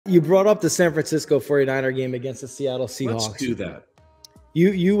You brought up the San Francisco 49er game against the Seattle Seahawks. Let's do that.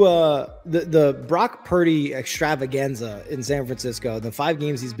 The Brock Purdy extravaganza in San Francisco, the 5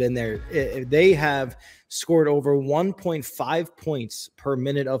 games he's been there, they have scored over 1.5 points per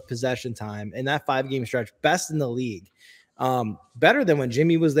minute of possession time in that 5-game stretch, best in the league. Better than when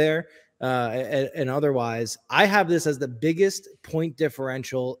Jimmy was there. And otherwise, I have this as the biggest point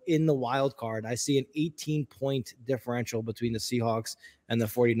differential in the wild card. I see an 18-point differential between the Seahawks and the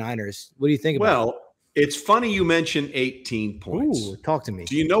 49ers. What do you think about it? Well, it's funny you mentioned 18 points. Ooh, talk to me.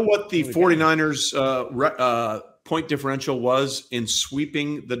 Do you know what the 49ers point differential was in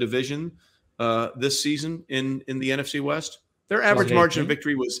sweeping the division this season in the NFC West? Their average margin of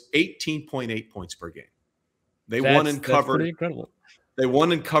victory was 18.8 points per game. They won and covered. Pretty incredible. They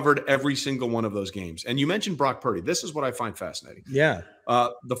won and covered every single one of those games. And you mentioned Brock Purdy. This is what I find fascinating. Yeah.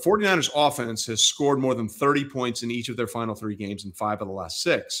 The 49ers offense has scored more than 30 points in each of their final 3 games in 5 of the last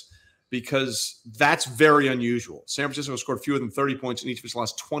 6, because that's very unusual. San Francisco scored fewer than 30 points in each of his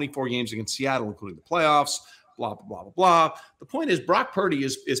last 24 games against Seattle, including the playoffs, blah, blah, blah, blah, blah. The point is Brock Purdy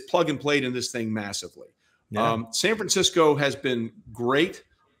is plug and played in this thing massively. Yeah. San Francisco has been great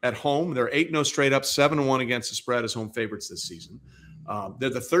at home. They're 8-0 straight up, 7-1 against the spread as home favorites this season. They're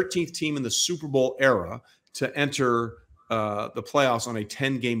the 13th team in the Super Bowl era to enter the playoffs on a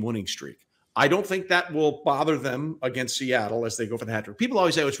 10-game winning streak. I don't think that will bother them against Seattle as they go for the hat trick. People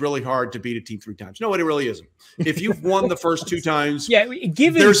always say it's really hard to beat a team 3 times. No, it really isn't. If you've won the first 2 times,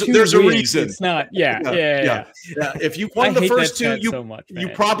 there's a reason. It's not. Yeah. If you've won the first 2, you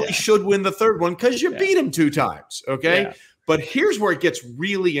probably should win the 3rd one because you beat them 2 times. Okay, but here's where it gets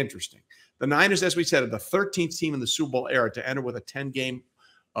really interesting. The Niners, as we said, are the 13th team in the Super Bowl era to enter with a 10-game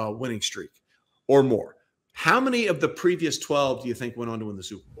winning streak or more. How many of the previous 12 do you think went on to win the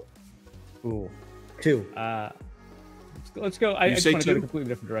Super Bowl? Ooh, 2. Let's go. I just want to go a completely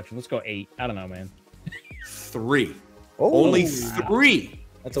different direction. Let's go 8. I don't know, man. 3. Oh, only 3.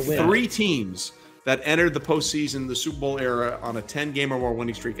 That's a win. 3 teams that entered the postseason, the Super Bowl era, on a 10-game or more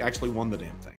winning streak actually won the damn thing.